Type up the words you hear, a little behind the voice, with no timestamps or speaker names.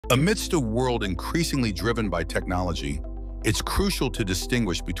Amidst a world increasingly driven by technology, it's crucial to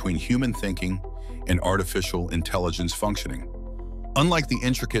distinguish between human thinking and artificial intelligence functioning. Unlike the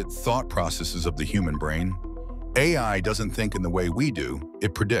intricate thought processes of the human brain, AI doesn't think in the way we do,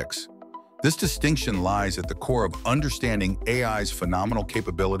 it predicts. This distinction lies at the core of understanding AI's phenomenal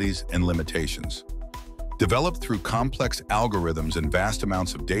capabilities and limitations. Developed through complex algorithms and vast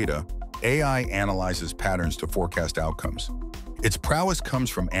amounts of data, AI analyzes patterns to forecast outcomes. Its prowess comes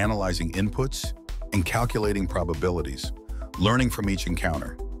from analyzing inputs and calculating probabilities, learning from each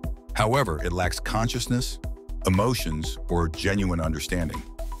encounter. However, it lacks consciousness, emotions, or genuine understanding.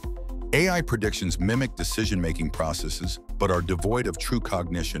 AI predictions mimic decision-making processes but are devoid of true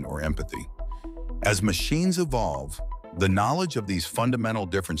cognition or empathy. As machines evolve, the knowledge of these fundamental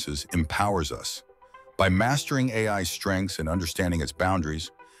differences empowers us. By mastering AI's strengths and understanding its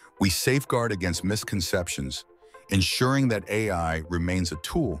boundaries, we safeguard against misconceptions, ensuring that AI remains a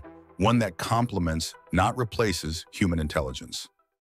tool, one that complements, not replaces, human intelligence.